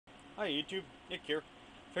Hi YouTube, Nick here.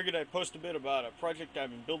 Figured I'd post a bit about a project I've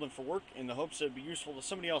been building for work in the hopes that it'd be useful to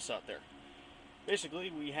somebody else out there. Basically,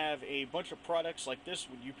 we have a bunch of products like this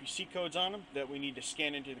with UPC codes on them that we need to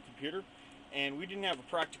scan into the computer, and we didn't have a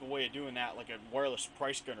practical way of doing that like a wireless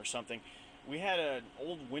price gun or something. We had an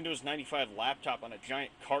old Windows 95 laptop on a giant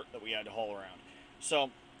cart that we had to haul around. So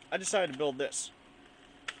I decided to build this.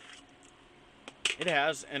 It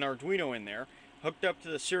has an Arduino in there hooked up to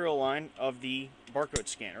the serial line of the barcode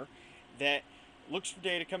scanner that looks for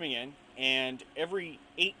data coming in, and every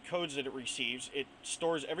 8 codes that it receives, it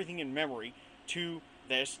stores everything in memory to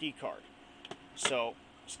the SD card. So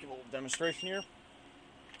let's give a little demonstration here.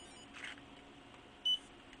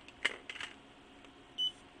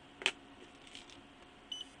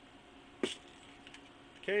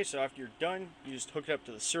 Okay, so after you're done, you just hook it up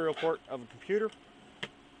to the serial port of a computer,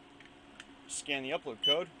 scan the upload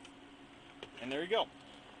code, and there you go.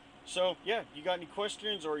 So yeah, you got any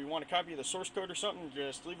questions or you want a copy of the source code or something,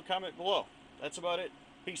 just leave a comment below. That's about it.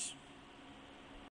 Peace.